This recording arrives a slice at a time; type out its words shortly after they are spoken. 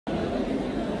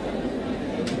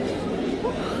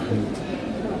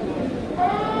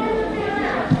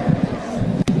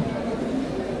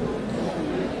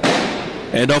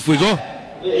And off we go.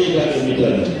 The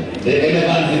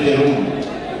elephants in the room.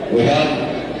 We have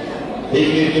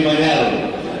KINYAMAL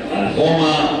and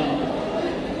former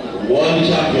world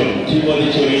champion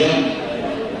Cheruiyot.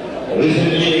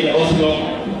 Recently in Oslo,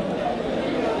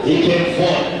 he came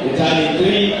fourth, returning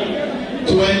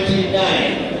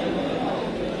 3:29,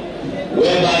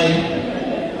 whereby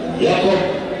Jakob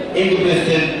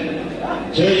Ingebrigtsen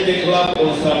joined the club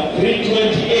on some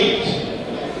 3:28,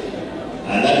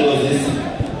 and that was his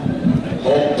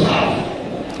home turf.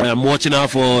 I'm watching out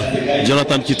for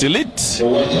Jonathan Kitilit,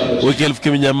 Wycliffe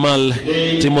KINYAMAL,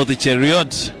 Timothy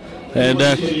Cheruiyot, and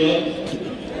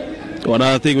one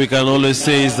other thing we can always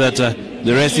say is that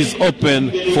the race is open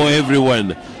for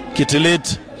everyone.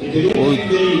 Kitilit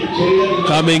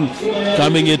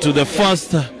coming into the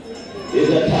first,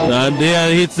 and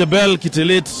there hits the bell.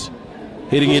 Kitilit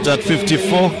hitting it at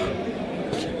 54.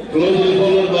 Closely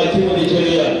followed by Timothy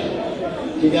Cheruiyot.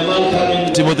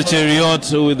 Timothy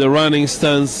Cheruiyot with the running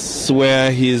stance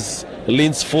where he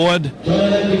leans forward.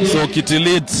 So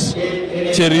Kitilit,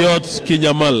 Cheruiyot,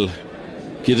 KINYAMAL.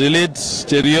 Kitilit,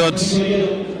 Cheruiyot,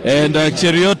 and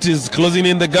Cheruiyot is closing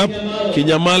in the gap.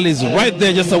 KINYAMAL is right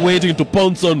there just waiting to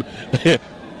pounce on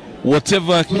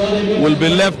whatever will be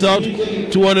left out.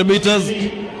 200 meters,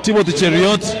 Timothy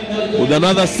Cheruiyot with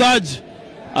another surge,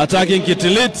 attacking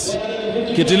Kitilit.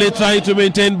 Kitilit trying to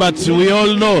maintain, but we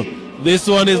all know this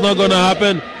one is not going to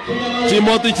happen.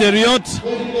 Timothy Cheruiyot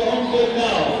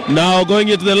now going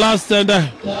into the last, and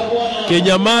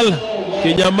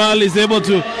KINYAMAL is able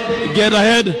to get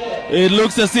ahead. It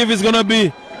looks as if it's going to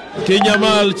be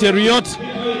KINYAMAL Cheruiyot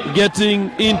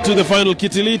getting into the final.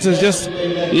 Kitilit has just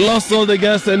lost all the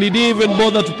gas and he didn't even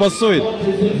bother to pursue it.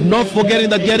 Not forgetting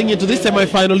that getting into this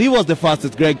semi-final, he was the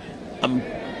fastest, Greg. I'm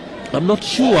not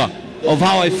sure of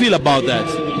how I feel about that.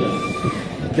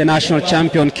 The national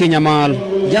champion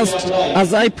KINYAMAL, just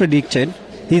as I predicted,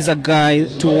 he's a guy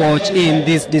to watch in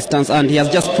this distance, and he has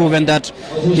just proven that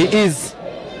he is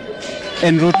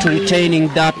en route to retaining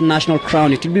that national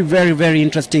crown. It will be very, very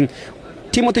interesting.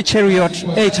 Timothy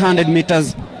Cheruiyot, 800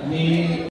 meters.